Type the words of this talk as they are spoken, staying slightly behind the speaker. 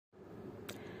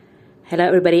Hello,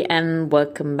 everybody, and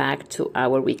welcome back to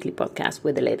our weekly podcast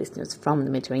with the latest news from the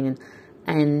Mediterranean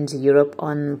and Europe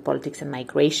on politics and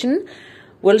migration.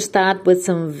 We'll start with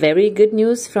some very good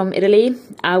news from Italy.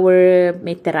 Our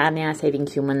Mediterranean Saving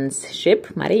Humans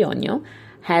ship, Mare Jonio,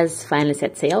 has finally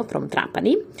set sail from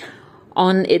Trapani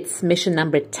on its mission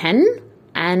number 10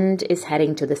 and is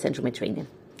heading to the central Mediterranean.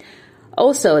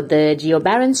 Also, the Geo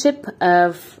Barents ship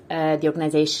of the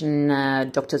organization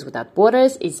Doctors Without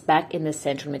Borders is back in the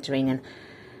central Mediterranean.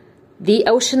 The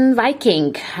Ocean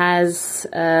Viking has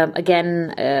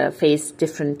again faced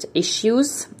different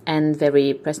issues and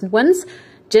very present ones.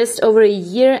 Just over a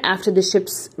year after the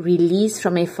ship's release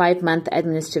from a 5-month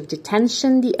administrative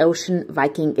detention, the Ocean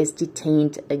Viking is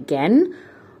detained again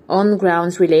on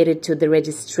grounds related to the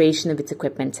registration of its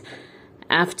equipment.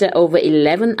 After over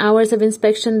 11 hours of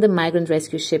inspection, the migrant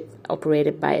rescue ship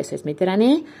operated by SOS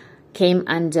Méditerranée came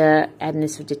under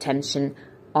administrative detention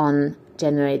on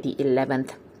January the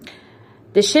 11th.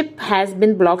 The ship has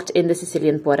been blocked in the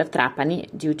Sicilian port of Trapani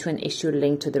due to an issue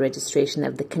linked to the registration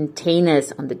of the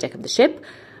containers on the deck of the ship,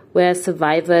 where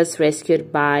survivors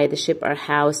rescued by the ship are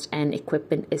housed and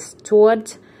equipment is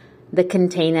stored. The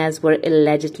containers were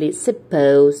allegedly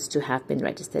supposed to have been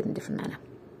registered in a different manner.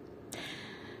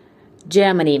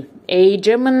 Germany. A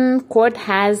German court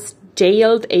has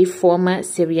jailed a former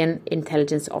Syrian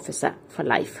intelligence officer for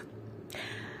life.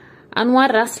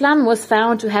 Anwar Raslan was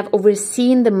found to have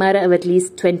overseen the murder of at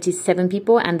least 27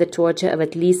 people and the torture of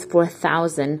at least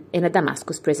 4,000 in a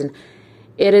Damascus prison.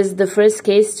 It is the first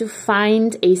case to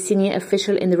find a senior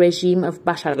official in the regime of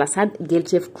Bashar al-Assad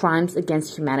guilty of crimes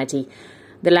against humanity.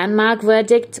 The landmark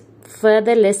verdict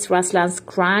further lists Raslan's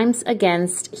crimes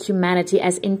against humanity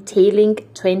as entailing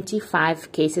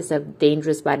 25 cases of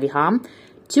dangerous bodily harm,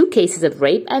 2 cases of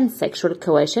rape and sexual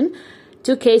coercion,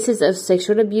 2 cases of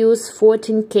sexual abuse,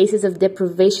 14 cases of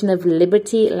deprivation of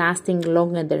liberty lasting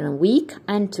longer than a week,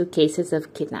 and 2 cases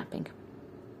of kidnapping.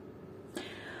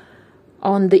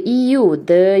 On the EU,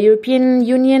 the European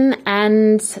Union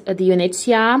and the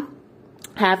UNHCR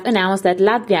have announced that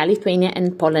Latvia, Lithuania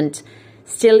and Poland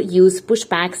still use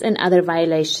pushbacks and other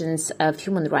violations of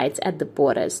human rights at the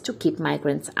borders to keep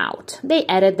migrants out. They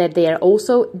added that they are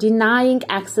also denying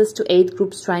access to aid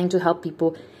groups trying to help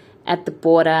people at the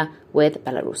border with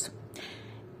Belarus.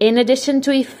 In addition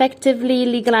to effectively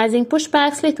legalizing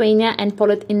pushbacks, Lithuania and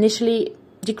Poland initially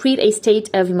decreed a state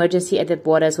of emergency at the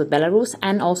borders with Belarus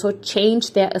and also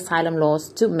changed their asylum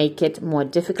laws to make it more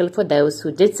difficult for those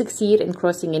who did succeed in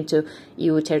crossing into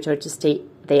EU territory to stay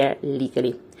there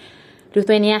legally.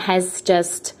 Lithuania has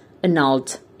just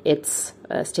annulled its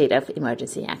state of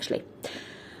emergency, actually.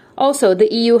 Also, the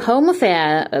EU Home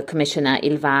Affairs Commissioner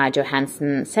Ylva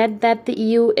Johansson said that the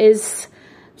EU is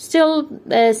still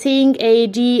seeing a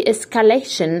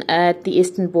de-escalation at the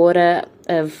eastern border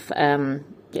of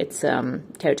its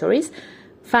territories.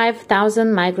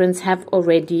 5,000 migrants have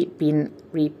already been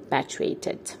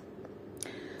repatriated.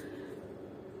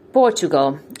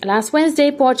 Portugal. Last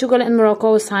Wednesday, Portugal and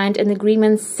Morocco signed an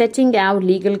agreement setting out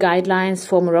legal guidelines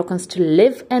for Moroccans to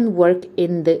live and work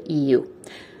in the EU.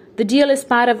 The deal is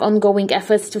part of ongoing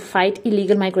efforts to fight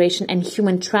illegal migration and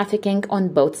human trafficking on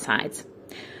both sides.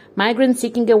 Migrants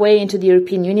seeking a way into the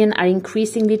European Union are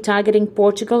increasingly targeting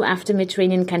Portugal after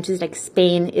Mediterranean countries like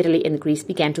Spain, Italy and Greece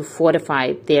began to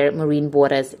fortify their marine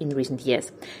borders in recent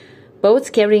years.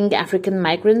 Boats carrying African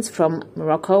migrants from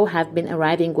Morocco have been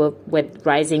arriving with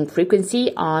rising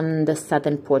frequency on the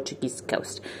southern Portuguese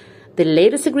coast. The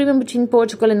latest agreement between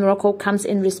Portugal and Morocco comes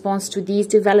in response to these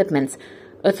developments.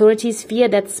 Authorities fear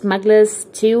that smugglers,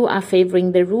 too, are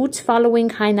favoring the route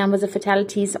following high numbers of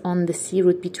fatalities on the sea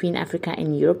route between Africa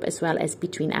and Europe, as well as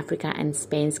between Africa and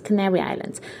Spain's Canary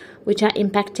Islands, which are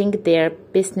impacting their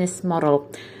business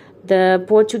model. The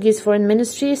Portuguese Foreign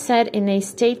Ministry said in a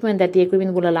statement that the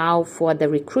agreement will allow for the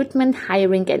recruitment,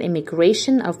 hiring and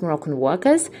immigration of Moroccan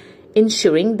workers,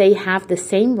 ensuring they have the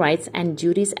same rights and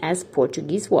duties as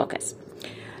Portuguese workers.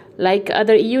 Like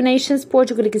other EU nations,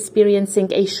 Portugal is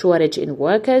experiencing a shortage in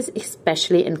workers,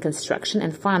 especially in construction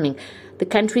and farming. The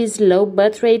country's low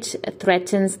birth rate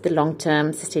threatens the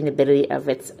long-term sustainability of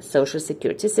its social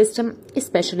security system,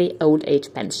 especially old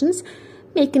age pensions,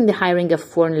 making the hiring of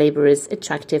foreign laborers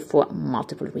attractive for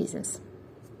multiple reasons.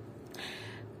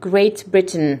 Great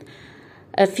Britain.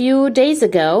 A few days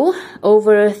ago,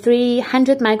 over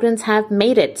 300 migrants have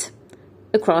made it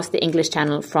across the English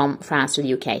Channel from France to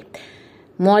the UK.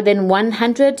 More than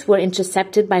 100 were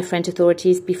intercepted by French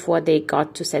authorities before they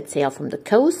got to set sail from the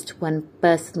coast. One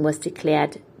person was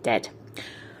declared dead.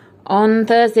 On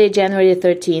Thursday, January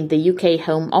 13th, the UK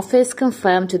Home Office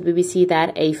confirmed to the BBC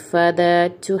that a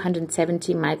further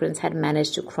 270 migrants had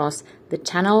managed to cross the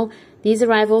Channel. These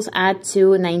arrivals add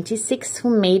to 96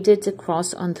 who made it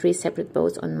across on 3 separate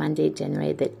boats on Monday,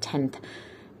 January the 10th.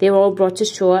 They were all brought to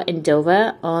shore in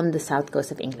Dover on the south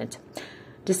coast of England.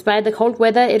 Despite the cold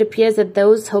weather, it appears that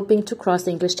those hoping to cross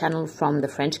the English Channel from the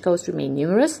French coast remain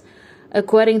numerous.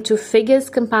 According to figures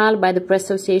compiled by the Press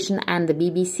Association and the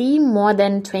BBC, more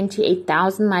than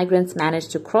 28,000 migrants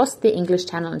managed to cross the English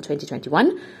Channel in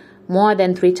 2021, more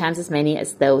than 3 times as many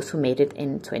as those who made it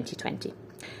in 2020.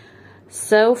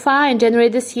 So far, in January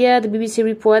this year, the BBC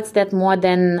reports that more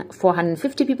than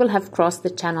 450 people have crossed the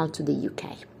Channel to the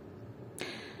UK.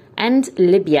 And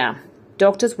Libya.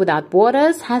 Doctors Without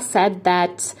Borders has said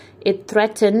that it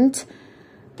treated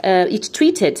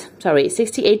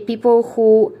 68 people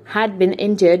who had been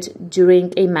injured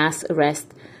during a mass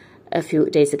arrest a few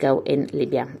days ago in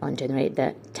Libya on January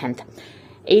the 10th.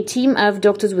 A team of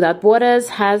Doctors Without Borders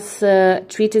has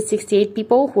treated 68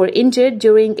 people who were injured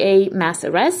during a mass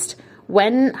arrest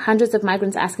when hundreds of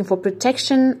migrants asking for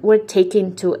protection were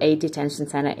taken to a detention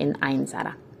center in Ain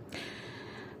Zara.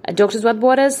 Doctors Without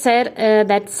Borders said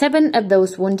that 7 of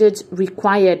those wounded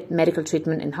required medical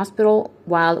treatment in hospital,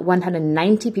 while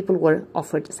 190 people were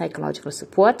offered psychological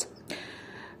support.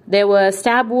 There were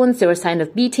stab wounds, there were signs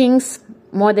of beatings.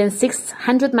 More than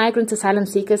 600 migrants, asylum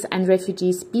seekers and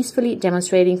refugees peacefully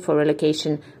demonstrating for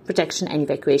relocation, protection and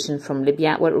evacuation from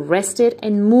Libya were arrested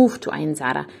and moved to Ain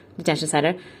Zara detention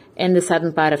center in the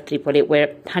southern part of Tripoli,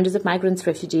 where hundreds of migrants,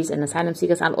 refugees and asylum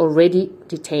seekers are already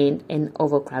detained in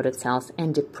overcrowded cells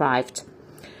and deprived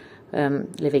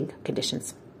living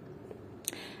conditions.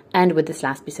 And with this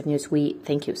last piece of news, we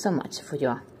thank you so much for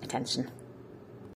your attention.